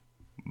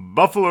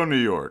Buffalo, New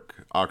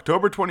York,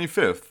 October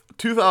 25th,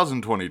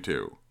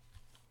 2022.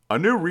 A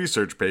new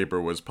research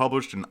paper was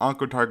published in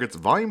Oncotarget's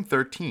Volume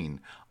 13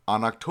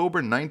 on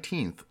October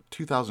 19th,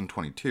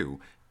 2022,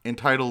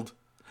 entitled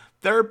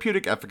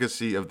Therapeutic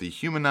Efficacy of the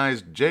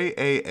Humanized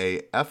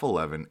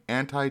JAA-F11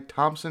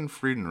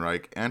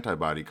 Anti-Thomson-Friedenreich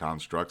Antibody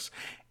Constructs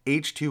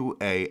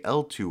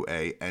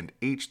H2A-L2A and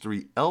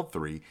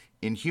H3L3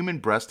 in Human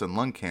Breast and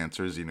Lung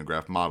Cancer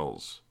Xenograft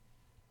Models.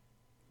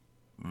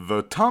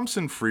 The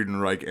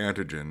Thomson-Friedenreich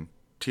antigen,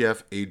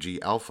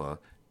 TFAG-alpha,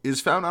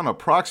 is found on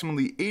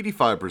approximately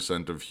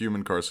 85% of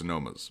human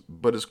carcinomas,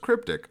 but is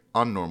cryptic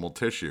on normal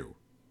tissue.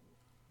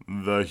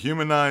 The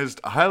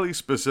humanized, highly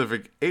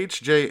specific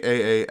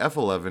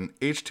HJAA-F11,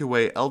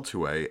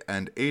 H2A-L2A,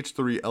 and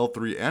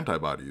H3L3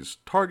 antibodies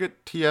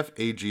target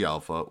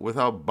TFAG-alpha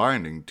without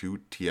binding to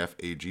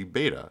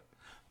TFAG-beta,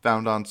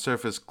 found on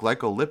surface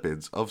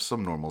glycolipids of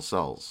some normal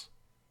cells.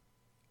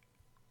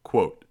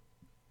 Quote,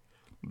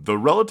 the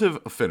relative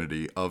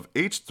affinity of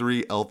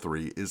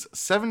H3L3 is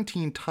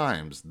 17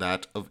 times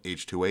that of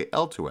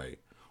H2A-L2A,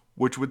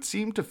 which would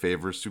seem to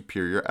favor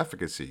superior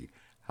efficacy.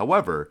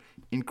 However,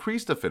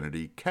 increased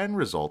affinity can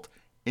result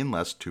in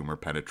less tumor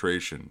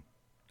penetration.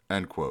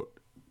 End quote.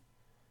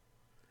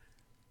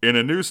 In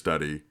a new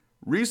study,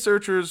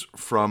 researchers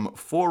from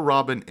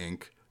 4Robin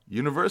Inc.,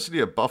 University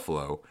of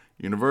Buffalo,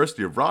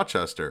 University of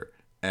Rochester,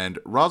 and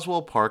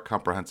Roswell Park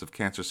Comprehensive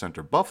Cancer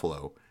Center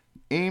Buffalo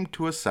aimed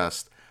to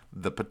assess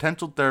the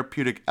potential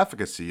therapeutic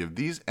efficacy of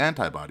these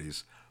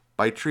antibodies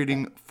by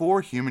treating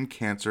 4 human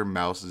cancer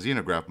mouse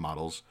xenograft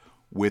models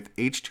with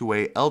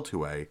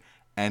H2A-L2A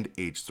and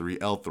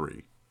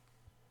H3L3.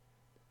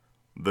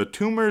 The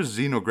tumor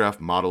xenograft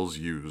models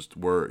used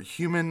were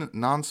human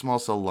non-small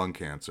cell lung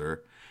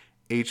cancer,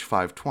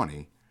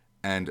 H520,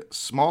 and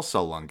small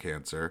cell lung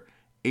cancer,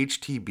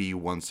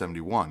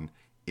 HTB171,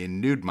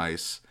 in nude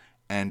mice,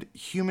 and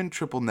human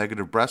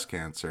triple-negative breast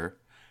cancer,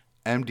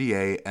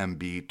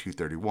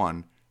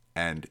 MDA-MB231,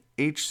 and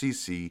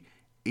HCC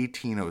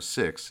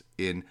 1806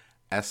 in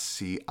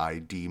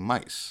SCID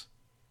mice.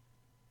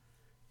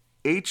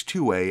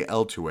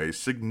 H2A-L2A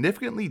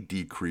significantly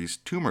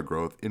decreased tumor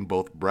growth in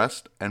both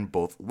breast and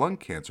both lung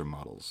cancer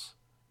models.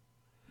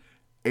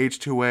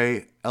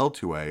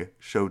 H2A-L2A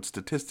showed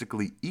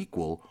statistically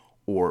equal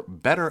or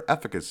better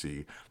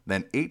efficacy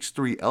than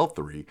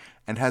H3L3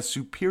 and has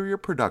superior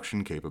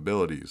production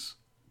capabilities.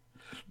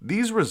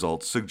 These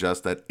results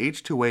suggest that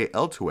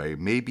H2A-L2A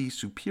may be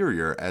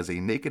superior as a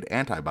naked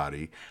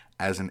antibody,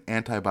 as an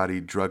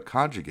antibody-drug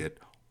conjugate,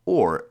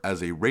 or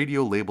as a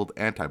radio-labeled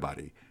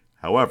antibody.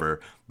 However,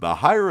 the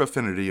higher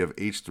affinity of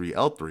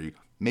H3L3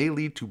 may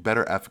lead to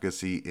better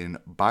efficacy in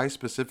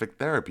bispecific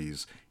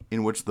therapies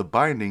in which the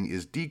binding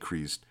is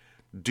decreased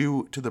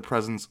due to the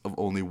presence of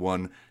only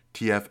one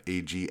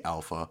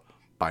TFAG-alpha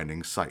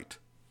binding site.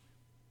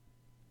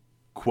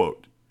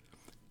 Quote,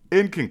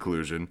 in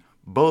conclusion,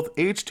 both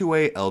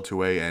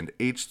H2A-L2A and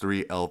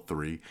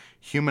H3L3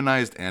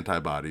 humanized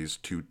antibodies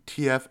to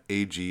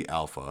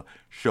TFAG-alpha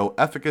show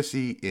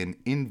efficacy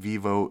in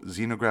vivo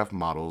xenograft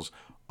models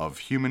of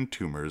human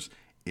tumors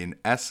in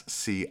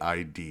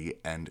SCID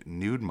and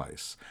nude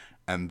mice,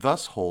 and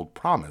thus hold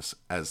promise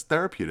as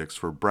therapeutics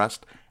for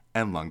breast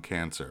and lung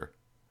cancer.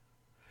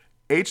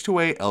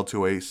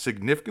 H2A-L2A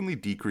significantly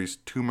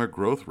decreased tumor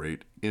growth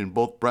rate in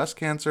both breast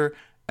cancer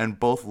and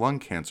both lung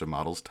cancer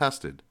models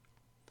tested.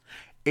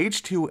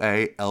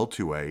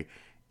 H2A-L2A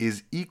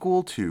is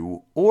equal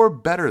to or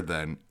better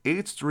than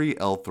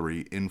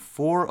H3L3 in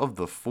 4 of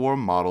the 4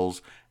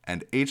 models,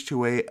 and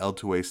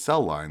H2A-L2A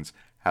cell lines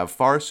have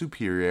far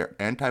superior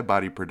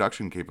antibody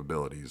production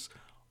capabilities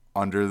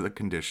under the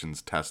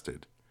conditions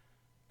tested.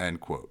 End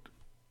quote.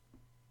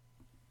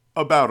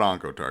 About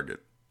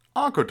Oncotarget.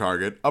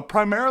 Oncotarget, a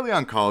primarily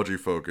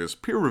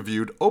oncology-focused,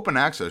 peer-reviewed,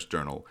 open-access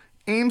journal,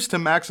 aims to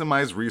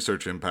maximize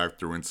research impact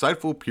through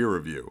insightful peer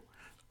review,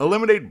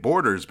 eliminate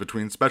borders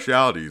between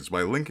specialties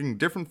by linking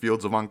different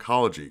fields of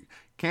oncology,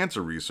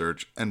 cancer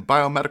research, and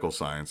biomedical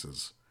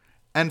sciences,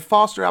 and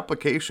foster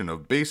application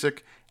of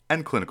basic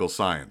and clinical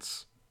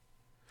science.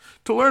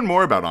 To learn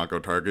more about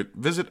Oncotarget,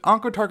 visit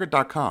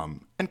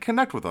Oncotarget.com and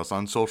connect with us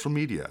on social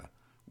media.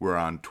 We're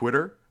on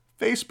Twitter,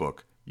 Facebook,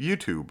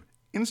 YouTube,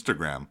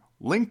 Instagram,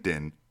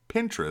 LinkedIn,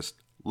 Pinterest,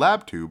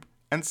 LabTube,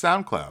 and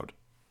SoundCloud.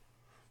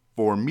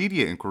 For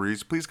media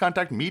inquiries, please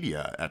contact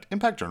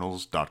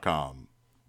media@impactjournals.com.